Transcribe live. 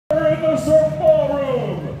magnificent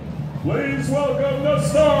ballroom. Please welcome the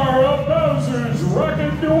star of Bowzer'S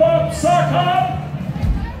Rocket Doo-Wop Sock Hop,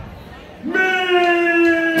 me!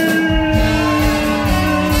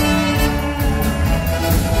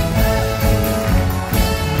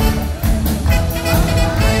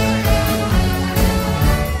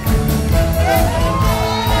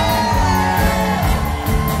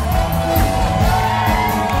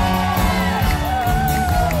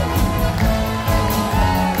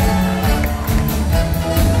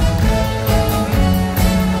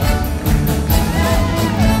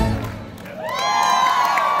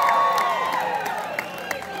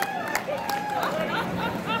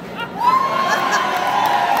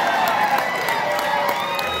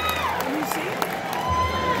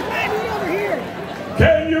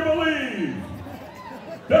 Can you believe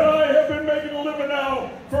that I have been making a living now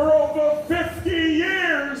for over 50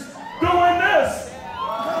 years doing this?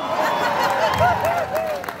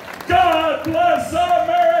 God bless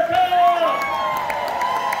America!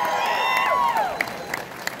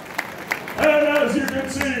 And as you can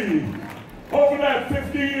see, over that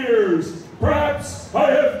 50 years, perhaps I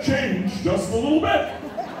have changed just a little bit.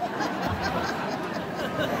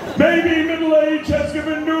 Maybe middle age has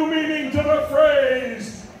given new meaning to the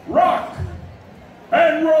phrase rock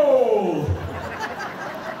and roll.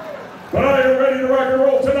 But are you ready to rock and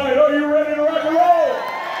roll tonight? Are you ready to rock and roll?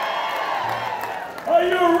 Are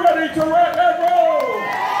you ready to rock and roll?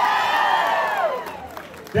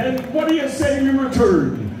 Then what do you say we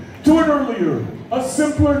return to an earlier, a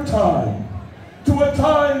simpler time? To a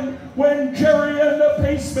time when Jerry and the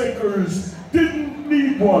Pacemakers didn't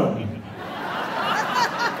need one.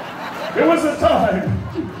 It was a time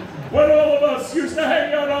when all of us used to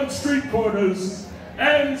hang out on street corners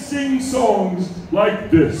and sing songs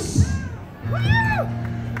like this.